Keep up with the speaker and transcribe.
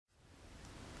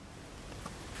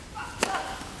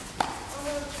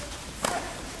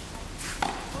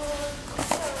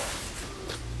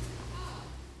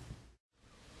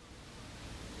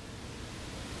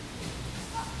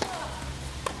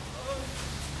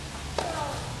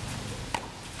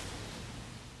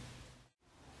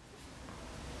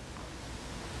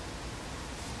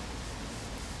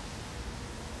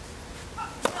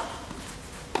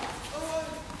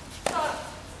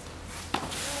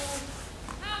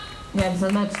Miałem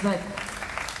ten mecz w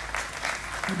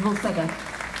 2 setach.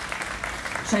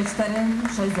 6-4,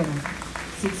 6-0.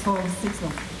 6-4,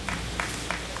 6-1.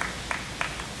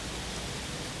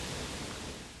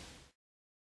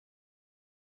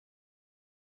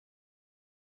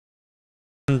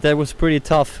 That was pretty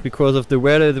tough because of the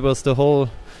weather. It was the whole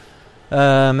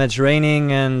match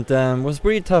raining, and was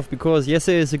pretty tough because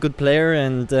Jesse is a good player,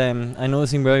 and I know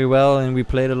him very well, and we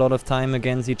played a lot of time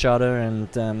against each other.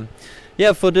 And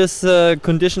yeah, for this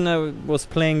condition, I was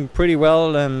playing pretty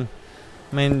well. I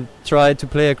mean, try to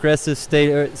play aggressive,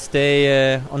 stay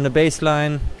on the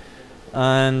baseline,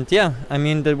 and yeah, I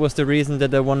mean that was the reason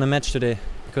that I won the match today,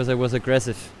 because I was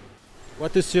aggressive.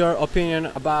 What is your opinion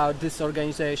about this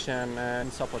organization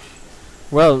and support?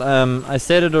 Well, I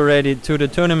said it already to the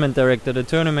tournament director. The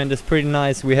tournament is pretty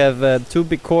nice. We have 2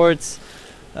 big courts.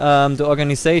 The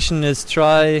organization is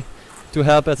try to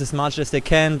help us as much as they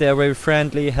can. They are very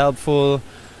friendly, helpful,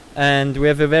 and we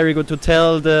have a very good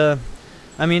hotel.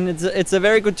 I mean, it's a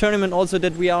very good tournament also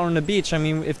that we are on the beach. I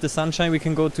mean, if the sunshine, we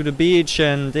can go to the beach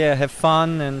and yeah, have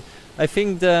fun. And I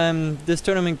think this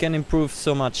tournament can improve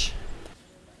so much.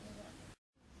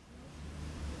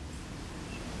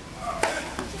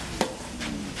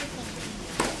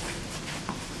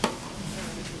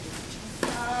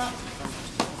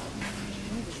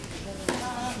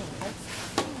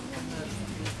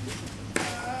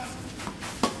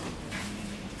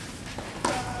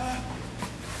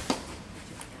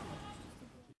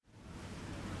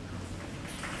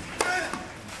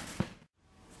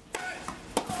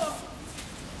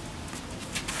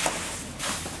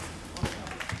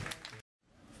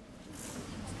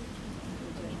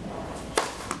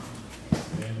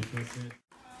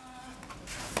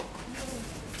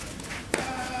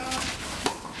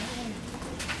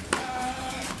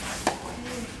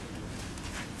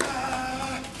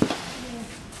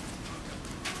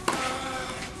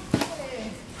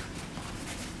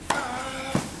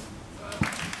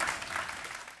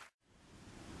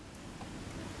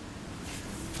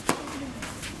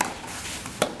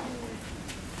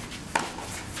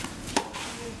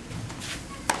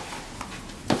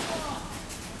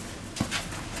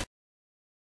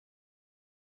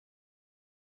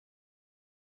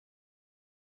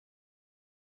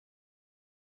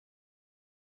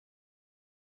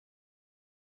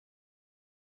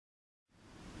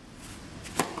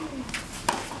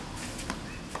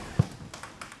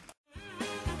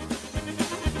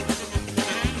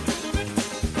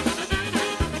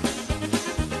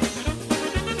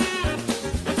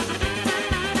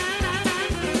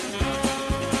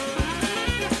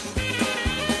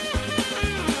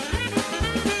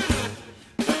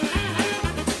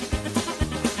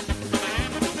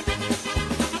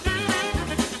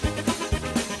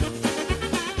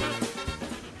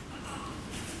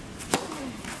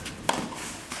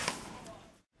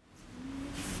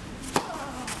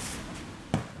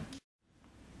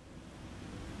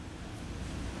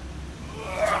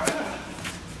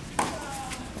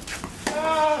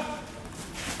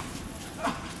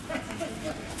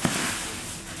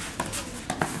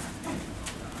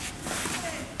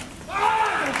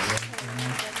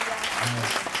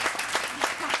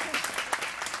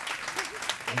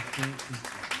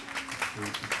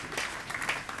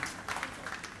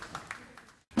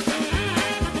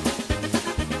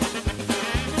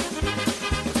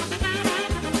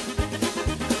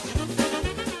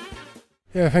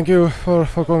 Yeah, thank you for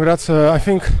congrats. I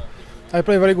think I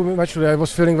played very good match today. I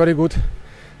was feeling very good.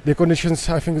 The conditions,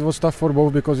 I think it was tough for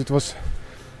both because it was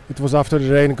after the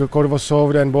rain. The court was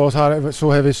soft and balls are so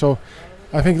heavy. So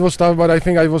I think it was tough, but I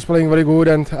think I was playing very good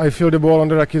and I feel the ball on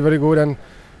the racket very good. And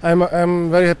I'm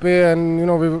very happy. And you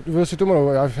know we will see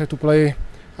tomorrow. I have to play.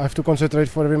 I have to concentrate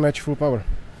for every match full power.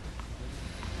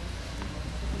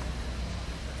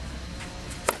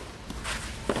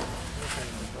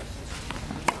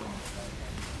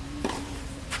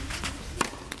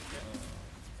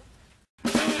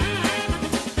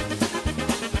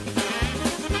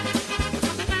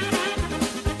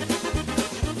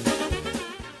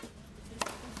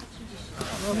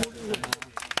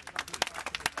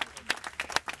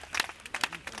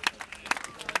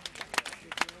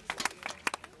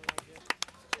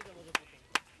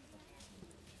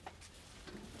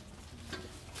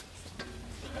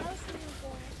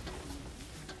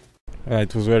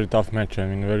 It was a very tough match. I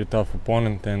mean, very tough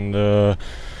opponent, and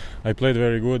I played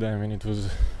very good. I mean, it was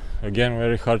again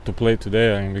very hard to play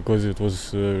today. I mean, because it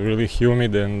was really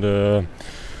humid and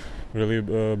really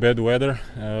bad weather.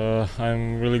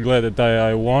 I'm really glad that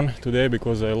I won today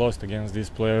because I lost against this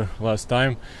player last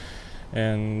time.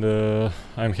 and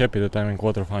I'm happy that I'm in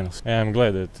quarterfinals. And I'm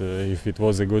glad that if it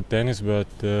was a good tennis, but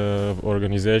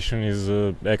organization is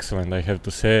excellent, I have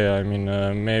to say. I mean,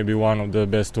 maybe one of the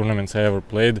best tournaments I ever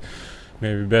played,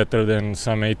 maybe better than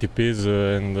some ATPs,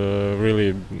 and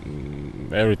really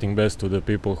everything best to the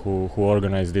people who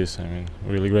organize this. I mean,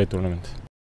 really great tournament.